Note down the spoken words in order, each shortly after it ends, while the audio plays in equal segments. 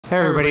Hey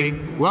everybody,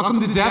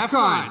 welcome to DEF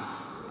CON.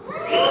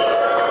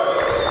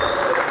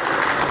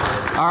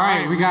 All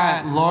right, we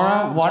got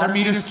Lora, water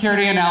meter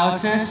security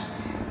analysis.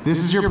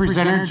 This is your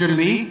presenter, Jun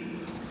Lee.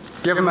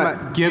 Give him a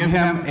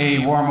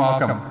warm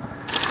welcome.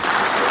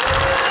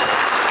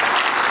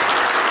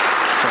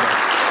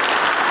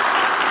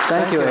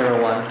 Thank you,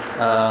 everyone.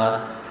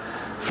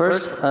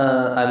 First,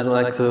 I'd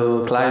like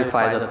to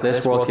clarify that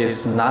this work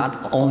is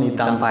not only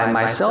done by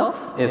myself.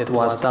 It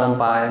was done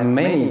by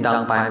my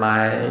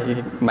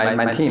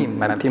team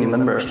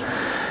members.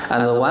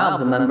 And one of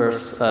the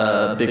members,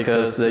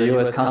 because the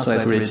U.S.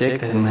 consulate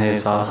rejected him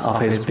of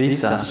his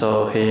visa,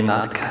 so he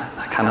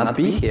cannot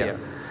be here.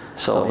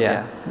 So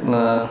yeah,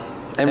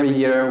 every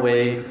year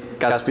we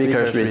got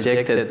speakers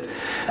rejected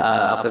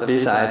of the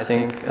visa. I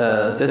think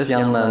this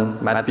young man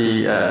might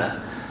be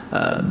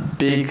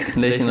big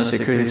national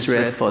security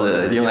threat for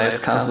the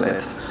U.S.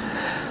 consulate.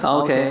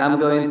 Okay, I'm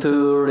going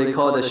to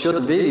record a short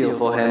video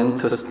for him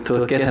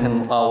to get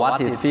him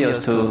what it feels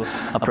to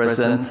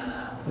present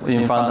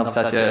in front of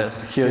such a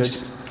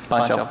huge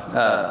bunch of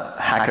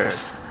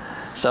hackers.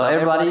 So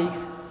everybody.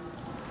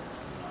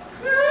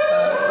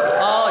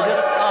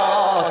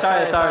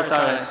 Sorry.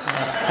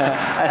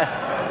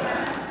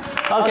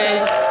 Okay,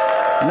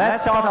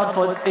 let's start out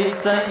for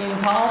Zeng in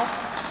Tao.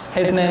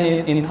 His name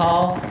is in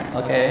Tao.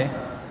 Okay.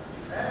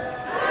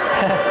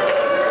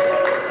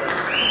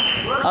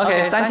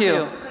 Okay, thank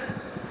you.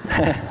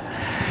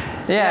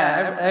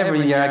 Yeah,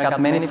 every year I got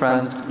many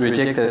friends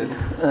rejected.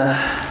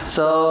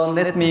 So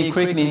let me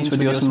quickly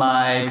introduce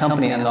my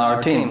company and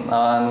our team.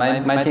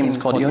 My team is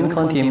called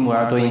Unicorn Team. We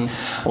are doing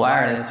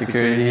wireless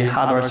security,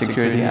 hardware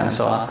security, and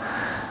so on.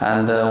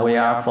 And we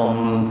are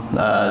from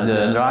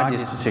the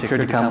largest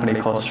security company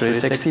called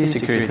 360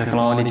 Security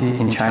Technology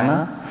in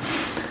China.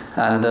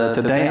 And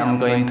today I'm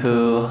going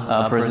to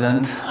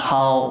present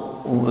how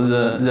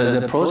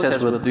the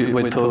process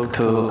we took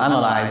to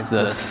analyze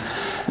this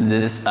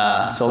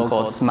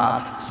so-called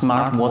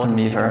smart water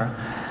meter.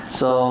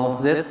 So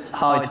this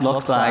how it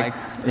looks like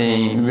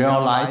in real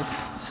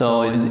life.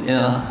 So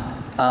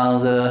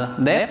on the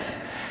left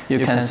you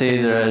can see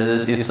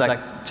it's like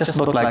just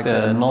look like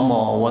a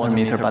normal water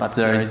meter, but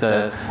there is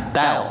a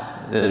dial,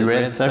 the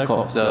red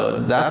circle. So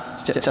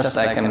that's just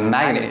like a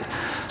magnet.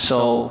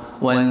 So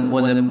when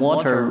the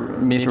water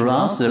meter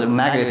runs, the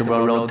magnet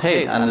will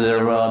rotate, and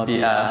there will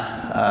be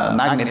a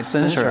magnet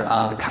sensor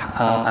on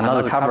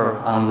another cover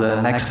on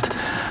the next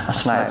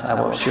slides I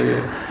will show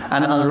you.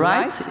 And on the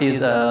right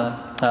is a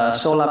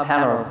solar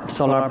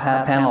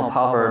panel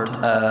powered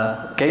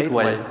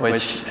gateway,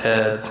 which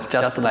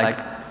just like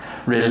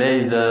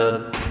relays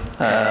the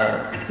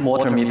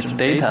water meter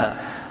data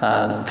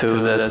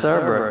to the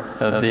server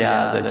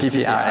via the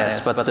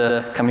GPRS, but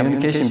the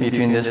communication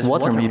between this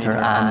water meter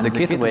and the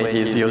gateway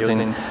is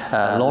using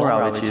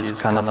Lora, which is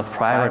kind of a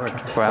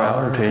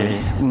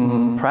proprietary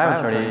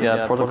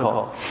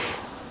protocol.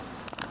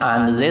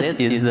 And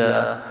this is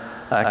the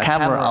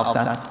cover of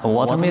that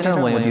water meter.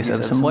 When you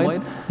disassemble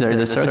it, there is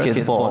a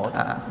circuit board,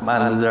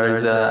 and there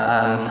is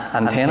an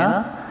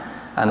antenna,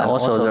 and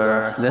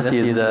also this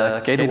is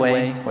the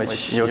gateway,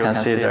 which you can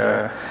see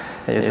there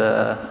is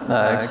a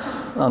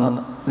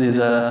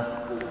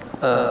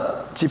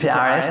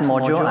GPRS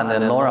module and the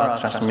LoRa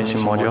transmission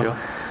module.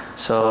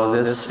 So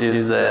this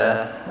is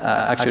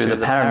actually the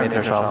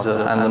parameters of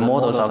and the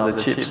models of the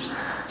chips.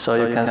 So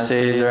you can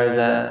see there is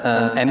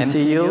an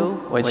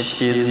MCU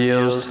which is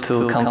used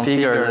to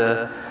configure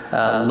the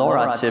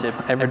LoRa chip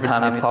every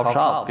time it pops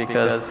up,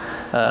 because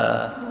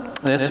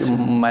this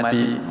might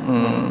be,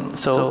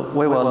 so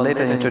we will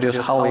later introduce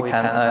how we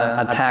can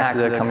attack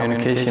the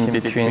communication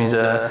between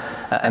the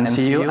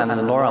MCU and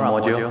the LoRa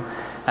module.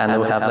 And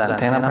we have the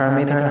antenna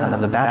parameter and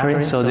the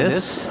battery. So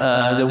this,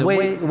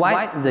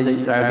 why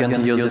they are going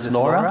to use this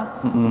LoRa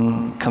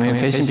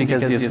communication,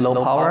 because it's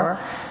low power.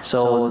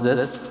 So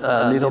this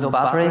little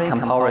battery can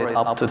power it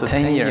up to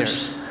 10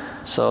 years.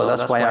 So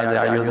that's why they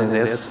are using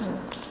this.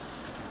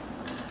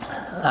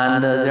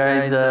 And there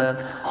is a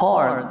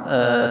Hall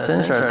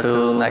sensor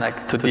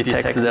to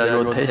detect the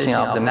rotation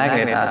of the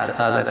magnet, as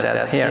I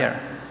said here.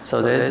 So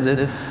I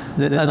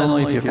don't know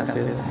if you can see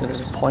it.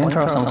 There's a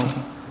pointer or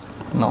something.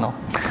 No.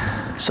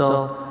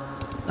 So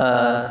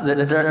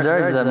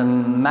there is a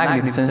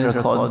magnet sensor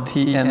called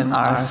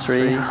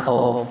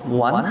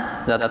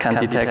TMR301 that can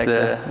detect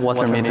the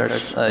water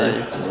meters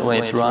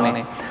when it's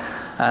running.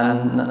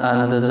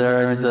 And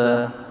there is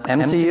a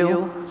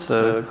MCU,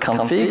 so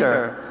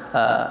configure.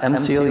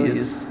 MCU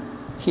is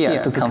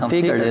here to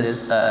configure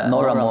this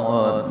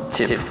LoRa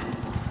chip.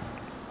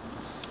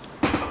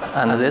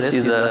 And this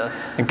is a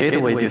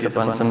gateway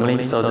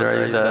disassembly. So there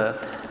is a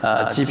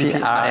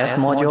GPRS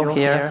module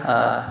here,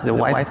 the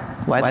white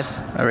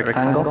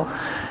rectangle,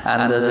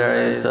 and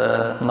there is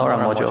a LoRa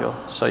module.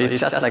 So it's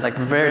just like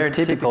very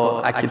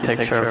typical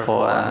architecture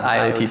for an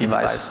IoT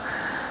device.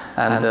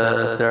 And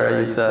there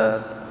is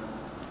a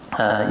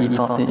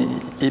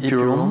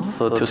EEPROM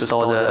to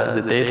store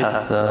the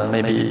data,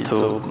 maybe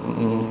to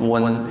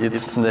when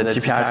it's the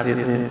GPRS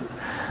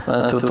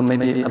to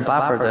maybe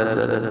buffer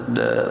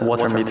the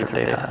water meter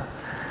data.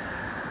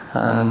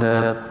 And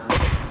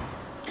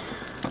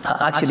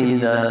actually,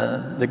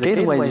 the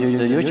gateway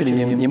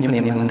usually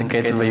implement the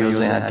gateway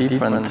using a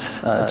different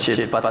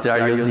chip, but they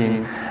are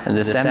using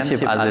the same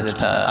chip as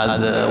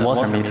the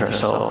water meter.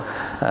 So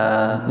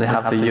they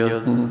have to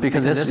use,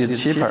 because this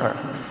is cheaper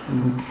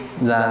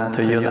than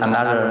to use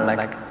another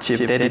chip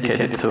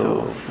dedicated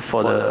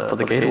for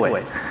the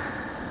gateway.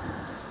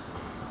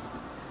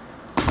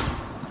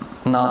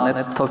 Now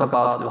let's talk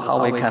about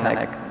how we can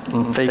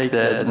fix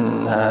the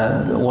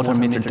water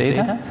meter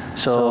data.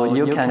 So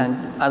you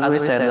can, as we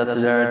said, that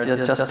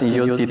they're just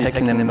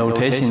detecting the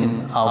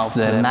rotation of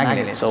the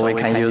magnet. So we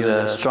can use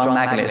a strong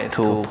magnet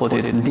to put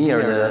it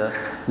near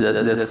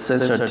the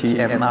sensor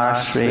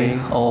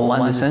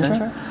TMR301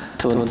 sensor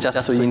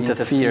to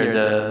interfere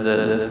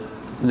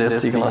the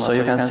signal. So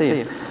you can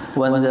see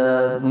when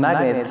the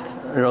magnet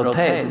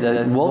rotates,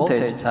 the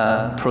voltage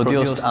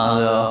produced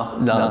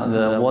on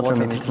the water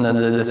meter,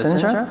 the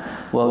sensor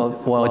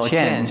will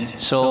change.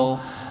 So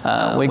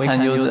we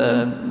can use,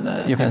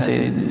 you can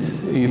see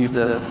if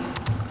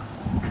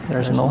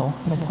there's no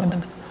point.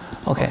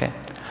 Okay.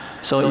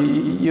 So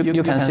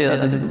you can see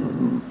that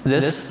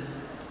this,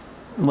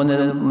 when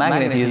the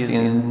magnet is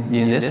in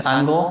this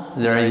angle,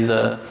 there is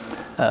a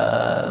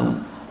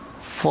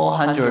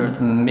 400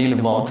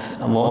 millivolt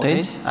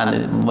voltage,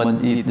 and when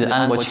the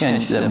angle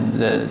changes,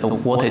 the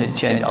voltage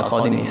change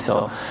accordingly.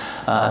 So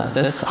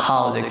that's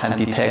how they can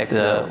detect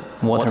the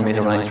water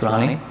meter when it's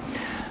running.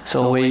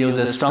 So we use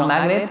a strong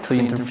magnet to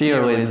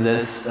interfere with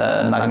this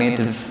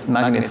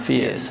magnetic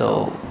field.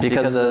 So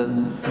because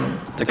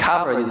the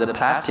cover is a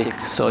plastic,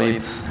 so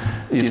it's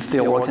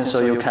still working. So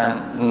you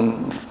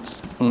can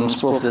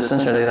spoof the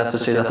sensor data to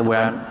see that we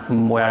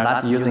are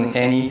not using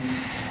any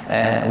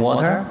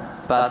water.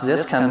 But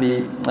this can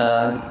be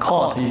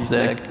caught if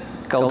they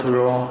come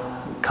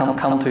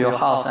to your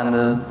house and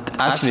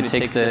actually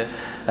take the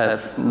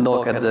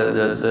look at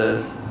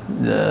the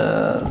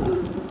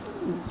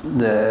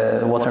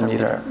water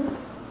meter.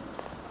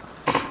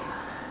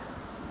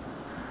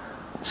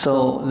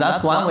 So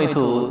that's one way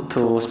to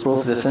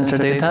spoof the sensor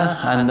data,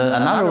 and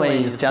another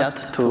way is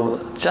just to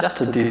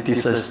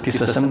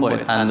disassemble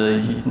it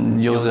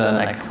and use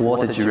a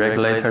voltage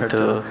regulator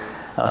to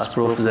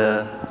spoof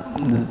the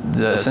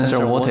sensor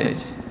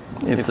voltage.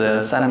 It's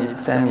a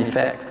same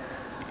effect.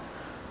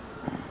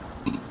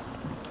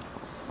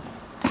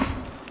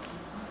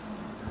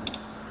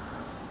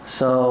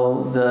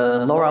 So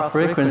the Lora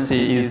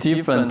frequency is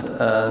different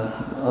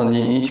in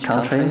each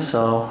country.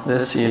 So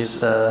this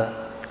is,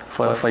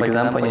 for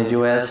example, in the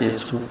US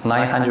is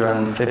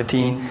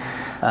 915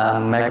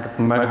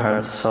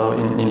 megahertz. So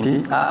in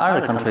the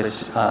other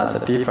countries it's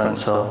different.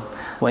 So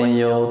when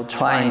you're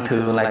trying to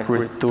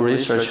do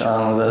research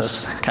on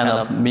this kind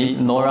of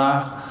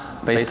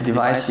Lora-based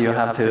device, you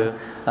have to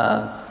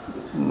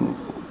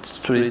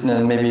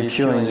maybe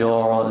tune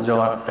your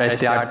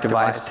SDR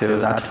device to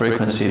that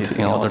frequency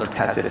in order to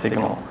catch the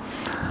signal.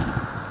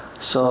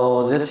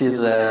 So this is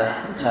the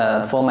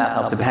format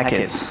of the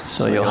packets.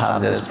 So you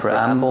have this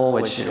preamble,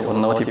 which will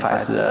notify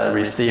the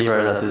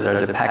receiver that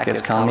there's a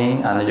packet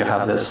coming, and you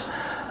have this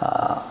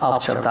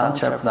up chirp, down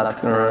chirp that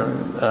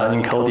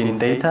encoding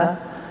data.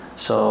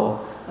 So,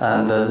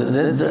 and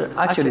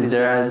actually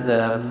there is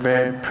a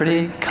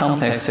pretty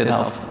complex set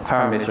of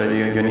parameters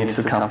you need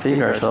to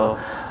configure. So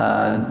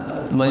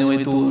when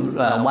we do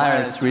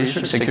wireless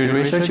research, security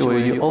research,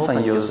 we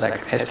often use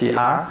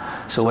SDR.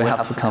 So we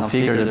have to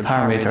configure the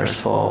parameters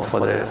for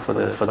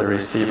the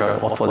receiver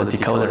or for the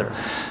decoder.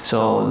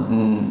 So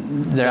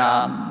there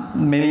are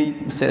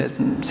many sets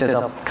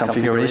of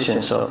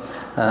configurations. So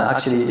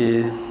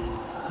actually,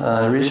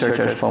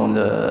 researchers from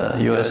the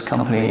US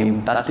company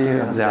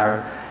Bastille, they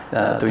are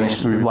doing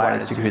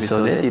wireless security,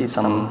 so they did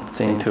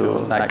something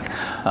to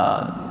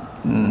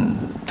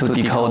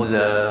decode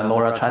the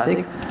Lora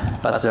traffic,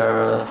 but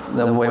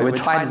we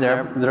tried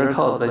their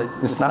code, but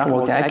it's not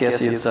working. I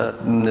guess it's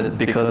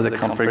because the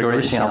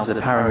configuration of the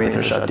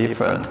parameters are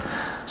different.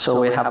 So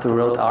we have to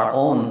write our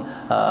own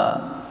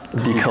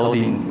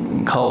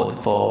decoding code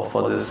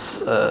for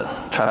this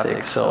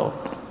traffic. So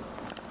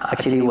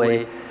actually,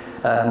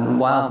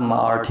 one of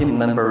our team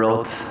members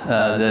wrote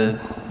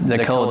the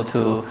code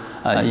to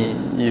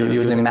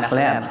using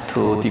MATLAB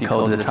to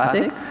decode the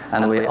traffic,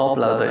 and we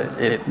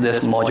uploaded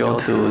this module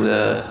to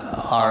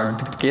our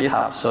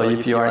GitHub. So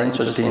if you are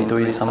interested in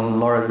doing some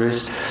more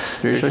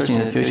research in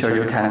the future,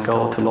 you can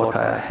go to look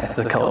at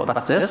the code.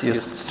 But this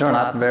is still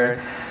not very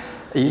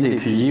easy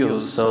to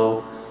use,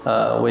 so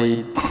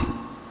we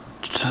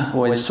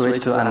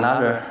switched to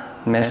another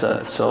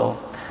method. So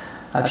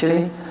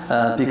actually,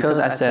 because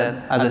as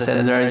I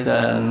said, there is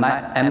a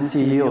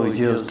MCU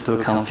used to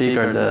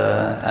configure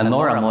the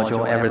Lora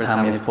module every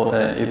time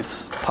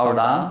it's powered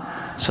on.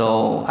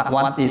 So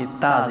what it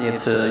does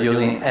is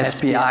using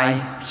SPI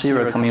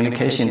serial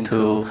communication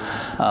to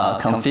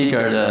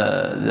configure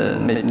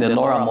the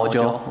Lora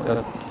module,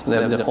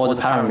 all the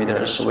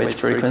parameters, which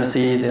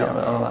frequency,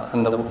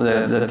 and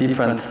the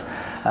different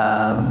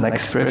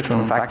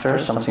spectrum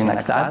factors, something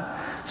like that.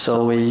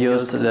 So we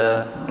used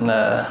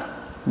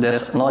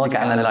this logic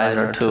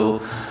analyzer to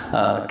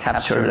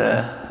capture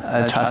the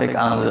traffic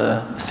on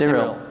the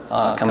serial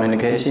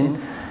communication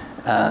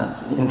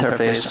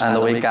interface,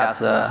 and we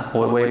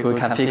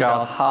can figure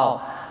out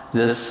how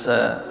this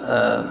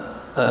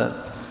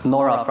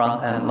Lora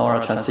front and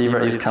Lora transceiver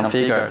is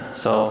configured.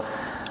 So,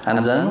 and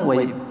then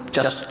we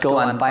just go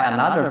and buy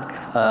another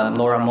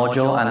Lora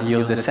module and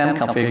use the same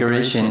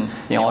configuration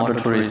in order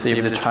to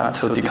receive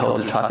to decode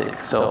the traffic.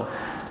 So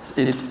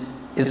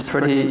it's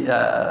pretty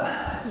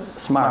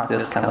smart,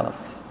 this kind of.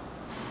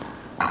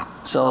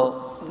 So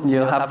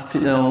you have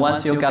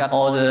once you get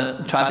all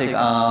the traffic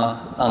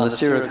on the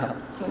serial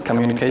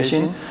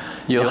communication,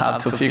 you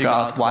have to figure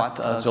out what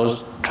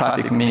those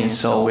traffic means.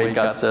 So we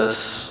got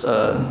this.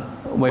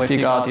 We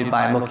figure out it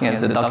by looking at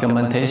the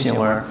documentation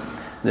where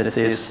this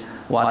is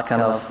what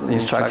kind of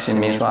instruction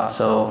means what.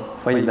 So,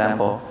 for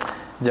example,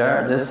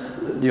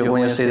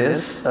 when you see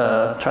this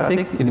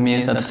traffic, it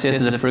means that set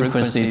the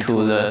frequency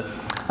to the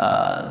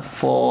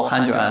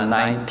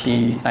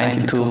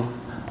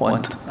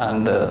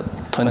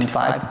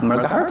 492.25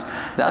 megahertz.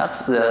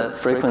 That's the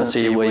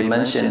frequency we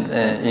mentioned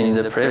in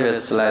the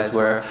previous slides,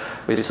 where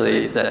we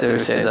say that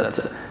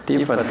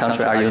different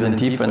countries are using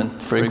different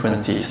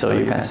frequencies. So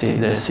you can see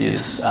this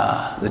is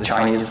the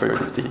Chinese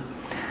frequency.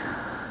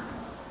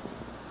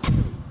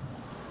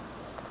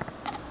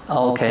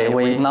 Okay,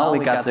 now we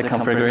got the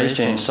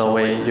configuration, so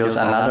we use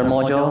another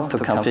module to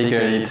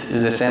configure it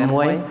the same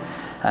way,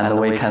 and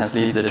we can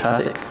sleeve the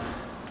traffic.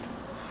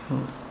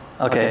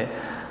 Okay,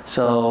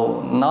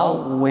 so now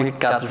we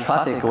got the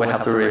traffic, we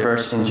have to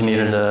reverse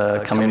engineer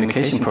the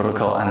communication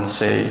protocol and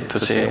see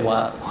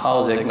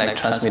how they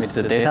transmit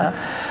the data.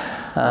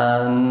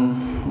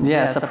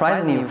 Yeah,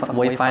 surprisingly,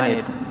 we find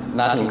it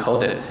not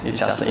encoded. It's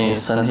just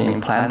sent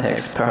in plain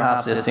text.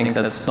 Perhaps they think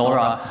that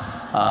Lora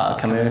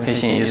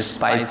communication is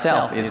by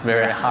itself is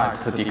very hard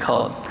to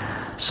decode.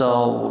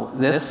 So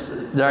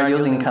they're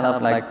using kind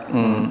of like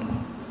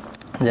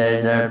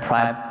their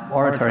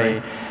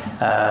proprietary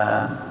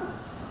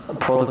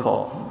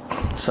protocol.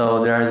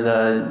 So there's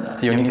a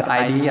unique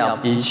ID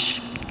of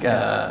each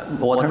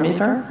water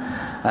meter,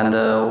 and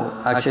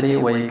actually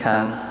we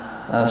can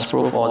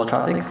spoof all the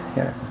traffic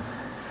here.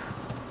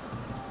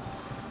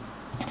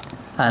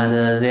 And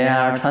they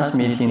are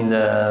transmitting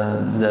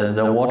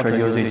the water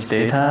usage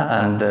data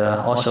and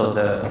also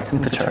the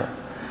temperature.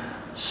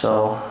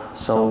 So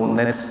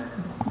let's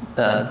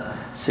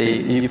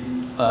see if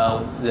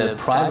the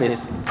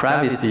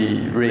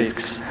privacy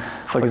risks.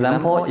 For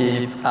example,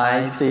 if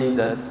I see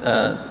that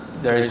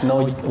there is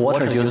no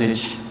water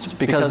usage,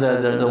 because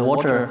the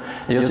water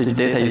usage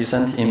data is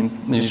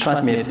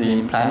transmitted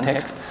in plain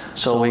text,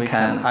 so we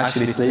can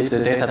actually sleeve the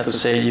data to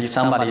say if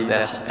somebody is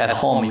at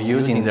home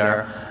using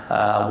their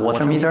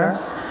water meter,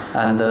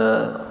 and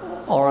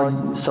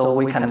so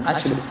we can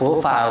actually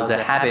profile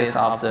the habits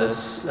of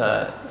this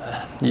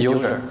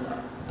user.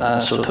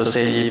 So to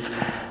say if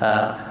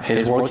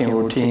his working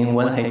routine,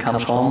 when he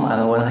comes home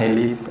and when he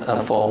leaves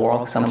for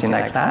work, something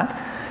like that.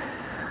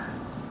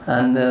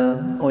 And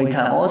we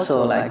can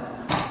also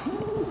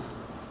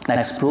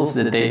spoof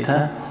the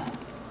data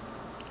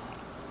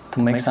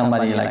to make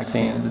somebody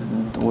see,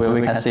 where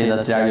we can see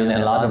that they are using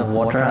a lot of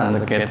water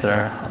and get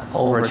their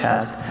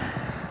overcharged.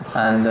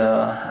 And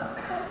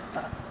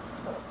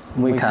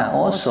we can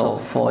also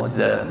forge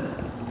the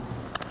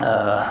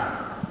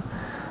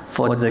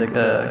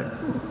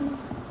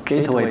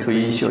gateway to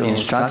issue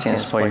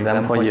instructions. For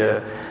example,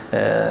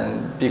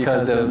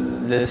 because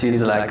this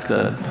is like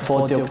the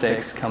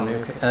 4-duplex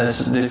communication,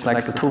 this is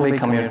like the two-way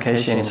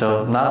communication.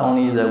 So not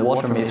only the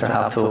water meter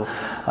have to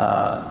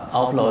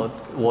upload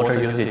water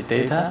usage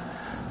data,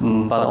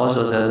 but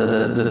also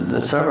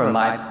the server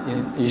might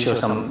issue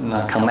some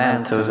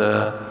command to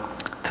the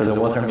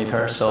water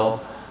meter. So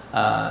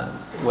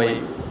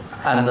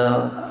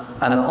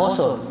and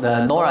also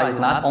the Lora is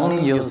not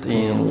only used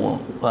in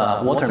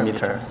water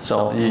meter.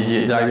 So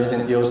they are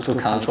used to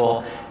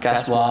control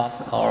gas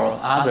valves or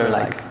other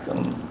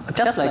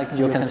just like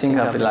you can think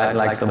of it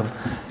like some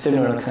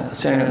similar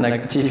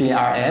like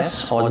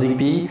GPRS or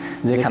ZigBee.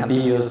 They can be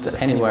used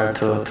anywhere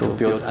to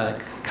build a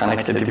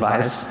connected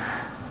device.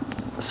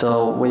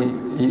 So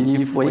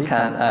if we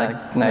can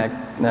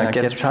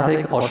get the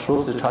traffic or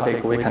spoof the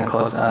traffic, we can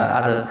cause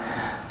other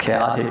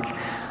chaotic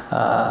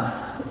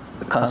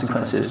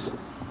consequences.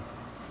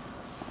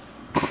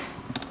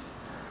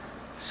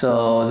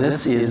 So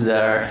this is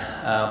their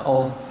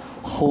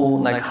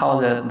how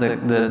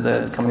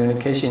the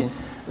communication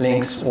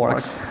links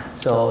works.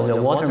 So the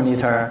water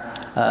meter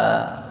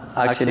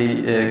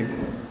actually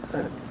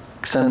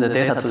sends the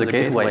data to the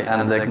gateway,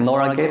 and the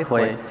Lora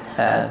gateway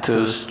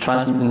to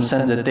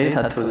send the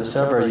data to the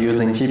server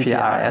using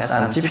GPRS.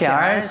 And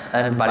GPRS,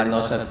 everybody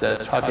knows that the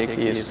traffic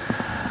is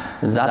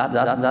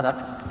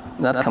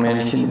that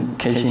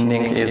communication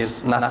link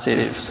is not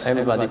safe.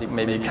 Everybody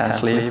maybe can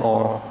sleeve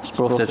or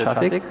spoof the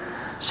traffic.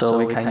 So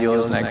we can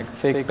use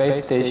fake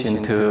base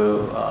station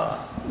to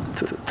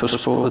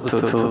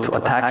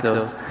attack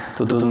those,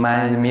 to do the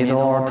man in the middle,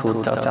 or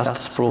to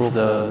just spoof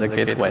the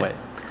gateway.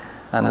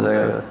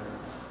 And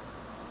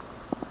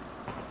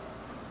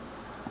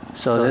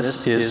So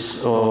this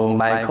is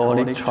my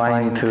colleague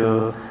trying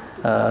to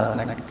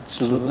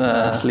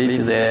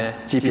sleeve the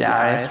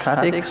GPRS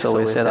traffic. So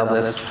we set up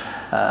this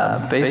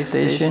base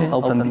station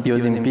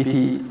using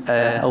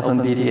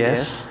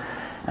OpenBTS,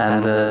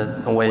 and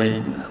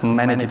we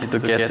managed to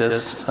get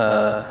this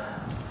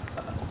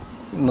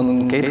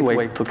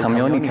gateway to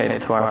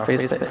communicate to our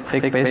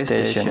fake base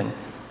station.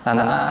 And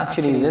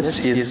actually,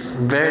 this is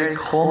very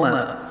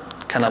common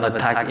kind of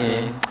attack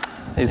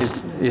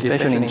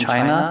especially in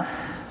China.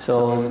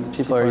 So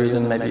people are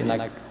using maybe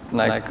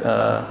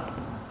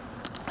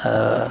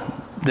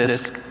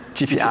this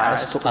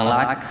GPRS to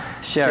unlock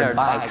shared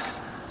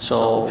bikes.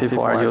 So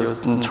people are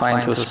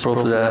trying to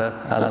spoof the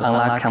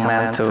unlock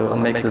command to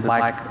make the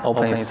bike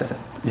open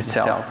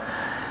itself.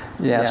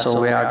 Yeah, so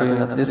we are doing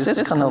that. This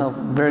is kind of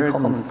very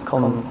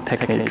common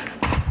techniques.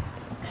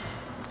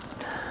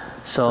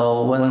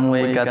 So when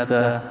we got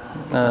the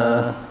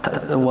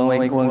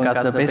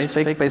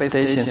fake base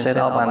station set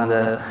up and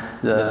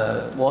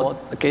the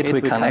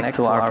gateway connect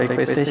to our fake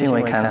base station,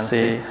 we can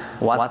see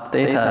what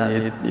data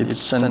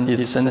is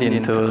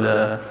sending to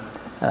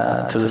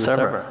the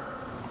server.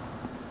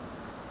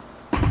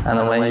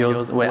 And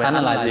we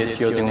analyze it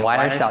using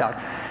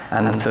Wireshark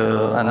and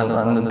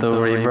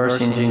to reverse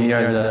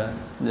engineer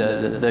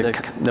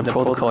the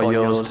protocol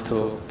used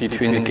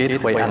between the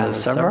gateway and the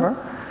server.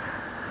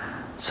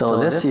 So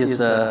this is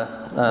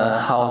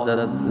how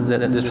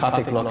the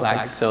traffic looks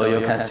like. So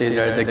you can see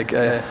there's a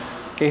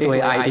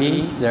gateway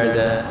ID, there's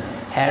a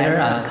header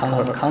and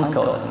count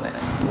code,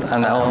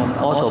 and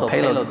also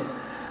payload.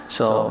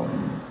 So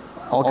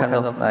all kinds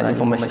of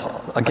information.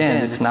 Again,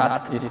 it's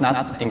not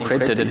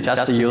encrypted. It's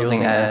just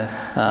using a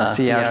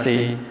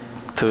CRC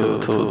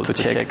to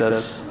check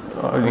this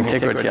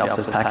integrity of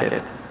this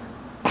packet.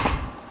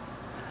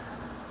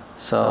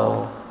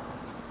 So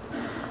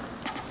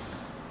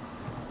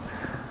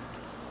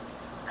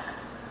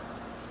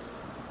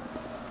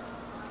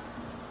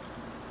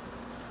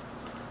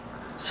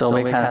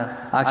we can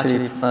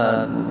actually,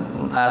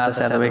 as I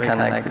said, we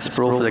can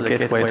spoof the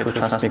gateway to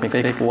transmit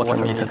fake water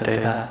meter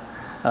data,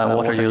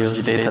 water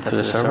usage data to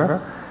the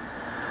server.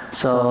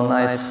 So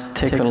let's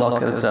take a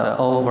look at the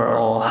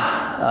overall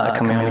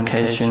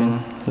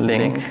communication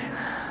link: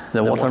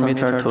 the water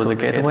meter to the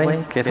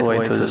gateway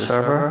to the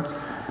server,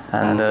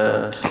 and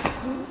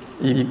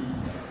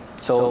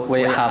so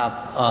we have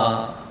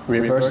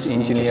reverse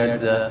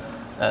engineered the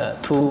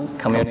two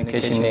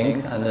communication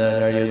link, and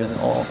they're using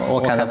all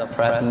kinds of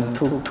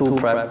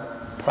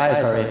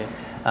proprietary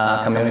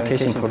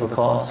communication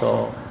protocol.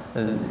 So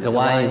the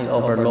one is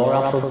over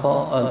Lora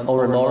protocol,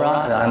 over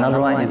Lora.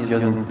 Another one is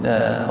using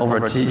over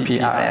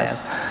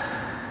GPRS.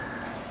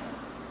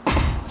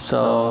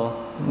 So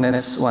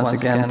let's once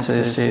again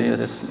to see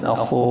this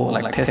whole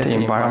test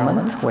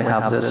environment. We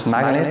have this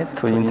magnet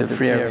to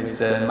interfere with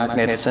the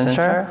magnet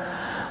sensor.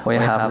 We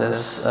have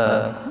this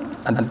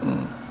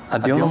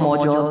Arduino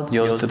module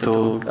used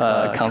to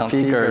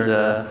configure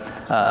the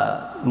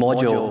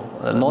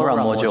Lora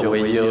module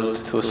we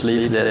used to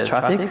sleeve the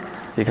traffic,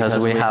 because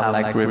we have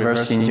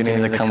reverse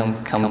engineering the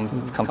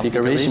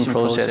configuration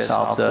process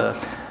of the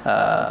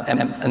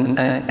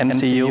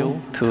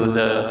MCU to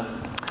the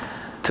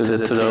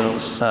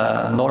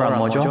Lora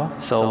module.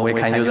 So we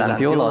can use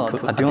Arduino to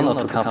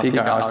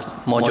configure our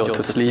module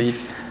to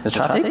sleeve the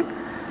traffic.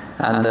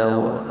 And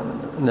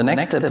the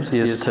next step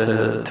is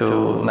to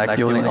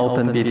using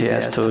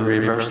OpenBTS to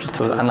reverse,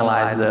 to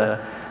analyze the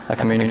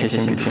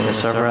communication between the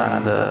server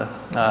and the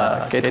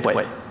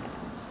gateway.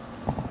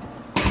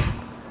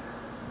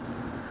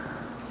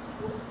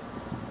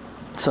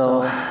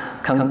 So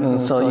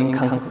in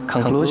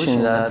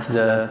conclusion, that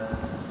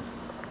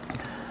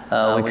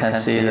we can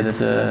see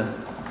that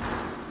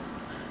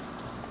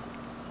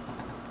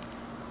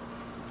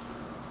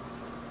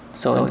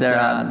so there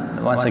are,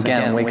 once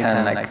again, we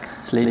can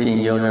sleeve in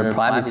user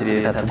privacy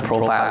data to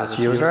profile this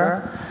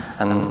user,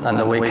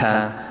 and we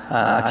can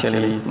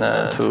actually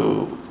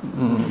to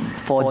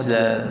forge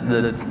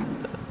the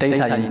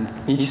data in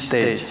each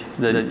stage.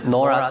 The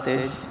Lora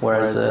stage,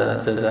 where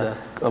the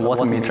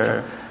water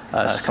meter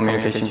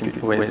communication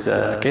with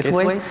the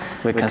gateway,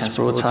 we can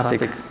spoof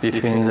traffic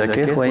between the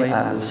gateway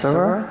and the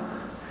server.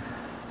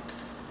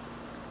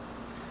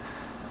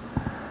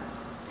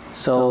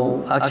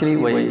 So actually,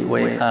 we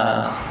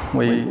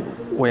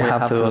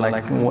have to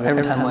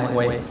every time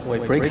we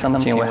break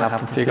something, we have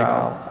to figure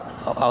out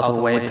a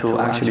way to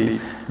actually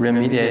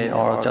remediate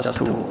or just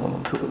to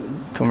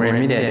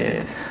remediate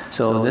it.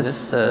 So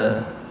this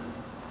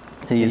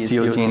is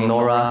using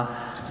Lora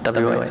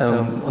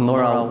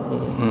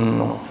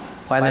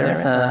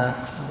weather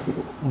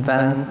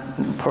van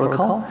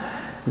protocol.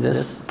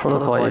 This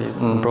protocol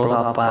is brought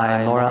up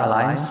by Lora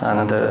Alliance,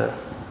 and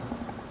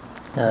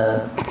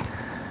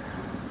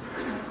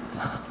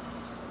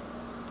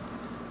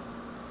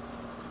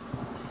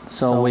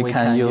So we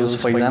can use,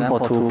 for example,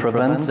 to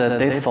prevent the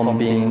data from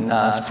being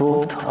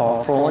spoofed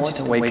or forged,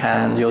 we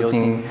can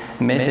using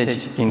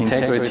message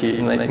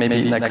integrity, like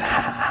maybe like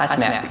hash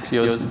maps,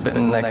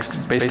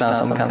 based on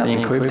some kind of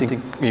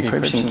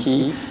encryption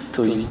key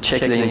to check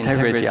the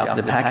integrity of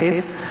the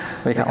packets.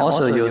 We can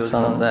also use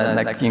some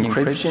like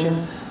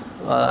encryption.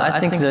 I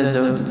think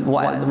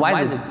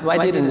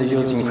why didn't they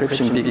use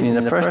encryption in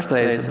the first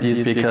place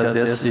is because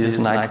this is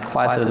like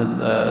quite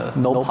a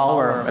low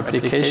power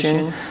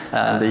application,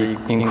 and the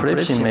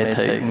encryption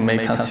may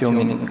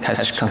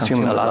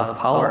consume a lot of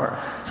power.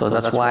 So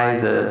that's why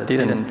they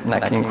didn't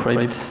like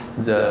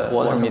encrypt the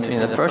water meter in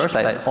the first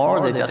place,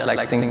 or they just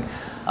like think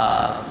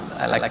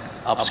like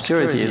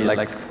obscurity,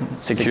 like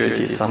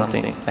security,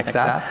 something like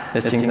that.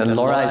 They think that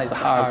Lora is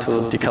hard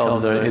to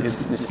decode.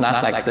 It's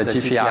not like the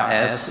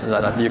GPRS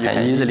that you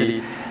can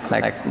easily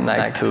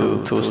like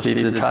to speed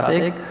the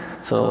traffic.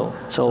 So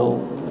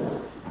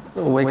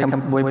we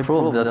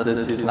prove that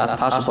this is not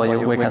possible.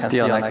 We can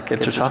still like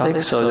get to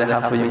traffic. So they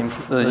have to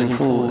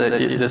improve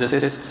the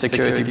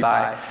security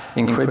by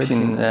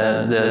encrypting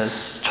the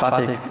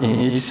traffic in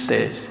each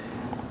stage.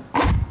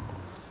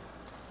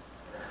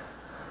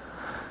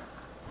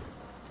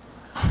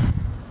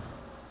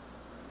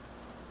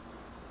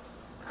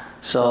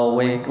 So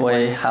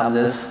we have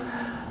this.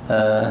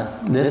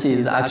 This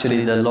is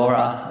actually the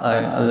Lora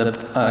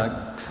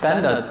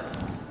standard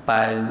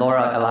by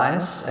Lora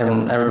Alliance,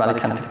 and everybody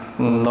can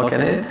look at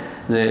it.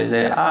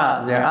 There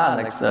are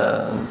like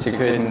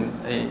security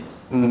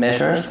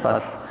measures,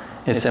 but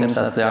it seems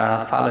that they are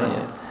not following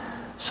it.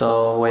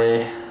 So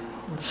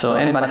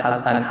anybody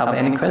have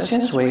any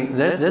questions?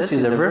 This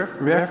is a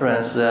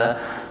reference. The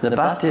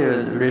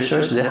Bastille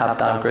research, they have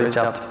done a great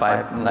job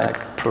by like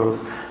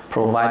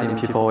providing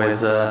people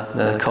with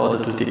the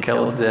code to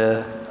decode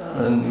the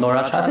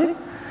Lora traffic,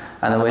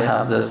 and we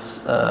have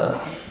this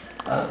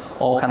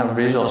all kind of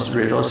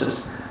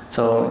resources.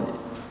 So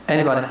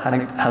anybody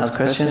has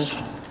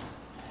questions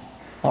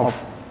or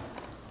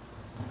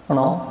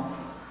no?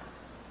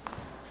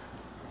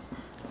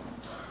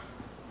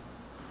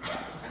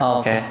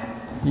 Okay,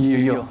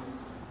 you.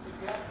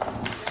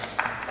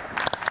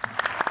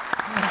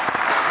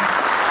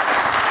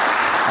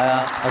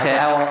 Okay,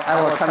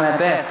 I will try my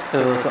best to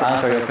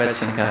answer your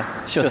question.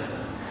 Shoot.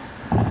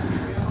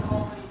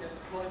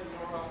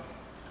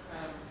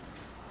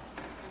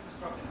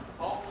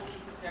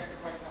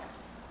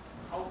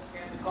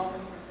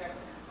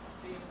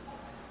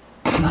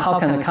 How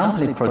can the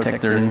company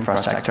protect their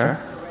infrastructure?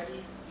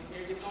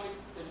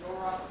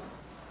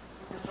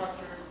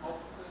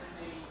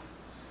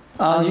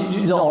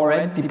 You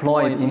already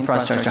deployed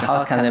infrastructure.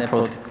 How can they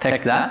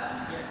protect that?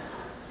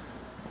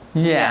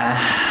 Yeah,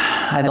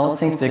 I don't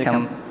think they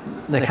can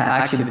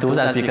actually do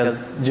that,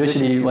 because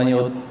usually when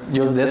you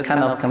use this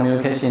kind of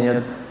communication,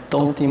 you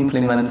don't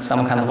implement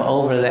some kind of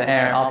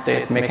over-the-air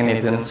update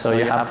mechanism. So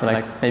you have to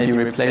like maybe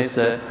replace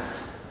the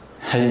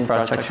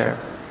infrastructure.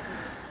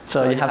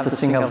 So you have to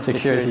think of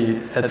security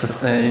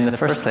in the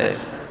first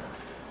place.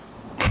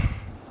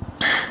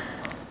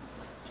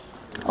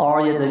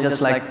 Or you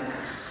just like,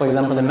 for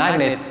example, the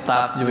magnet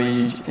stuff,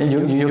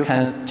 you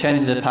can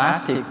change the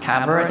plastic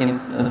cover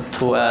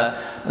into a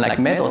like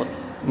metal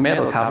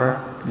cover.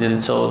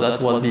 So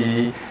that will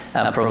be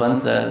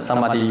prevent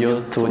somebody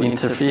used to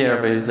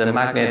interfere with the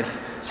magnet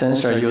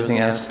sensor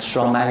using a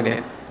strong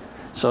magnet.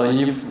 So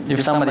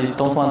if somebody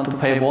don't want to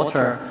pay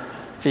water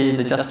fee,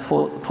 they just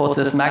put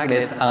this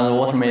magnet on the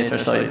water meter,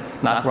 so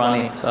it's not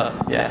running. So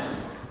yeah.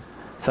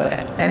 So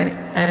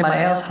anybody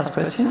else has a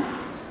question?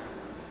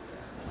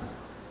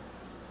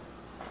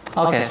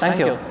 Okay, thank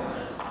you.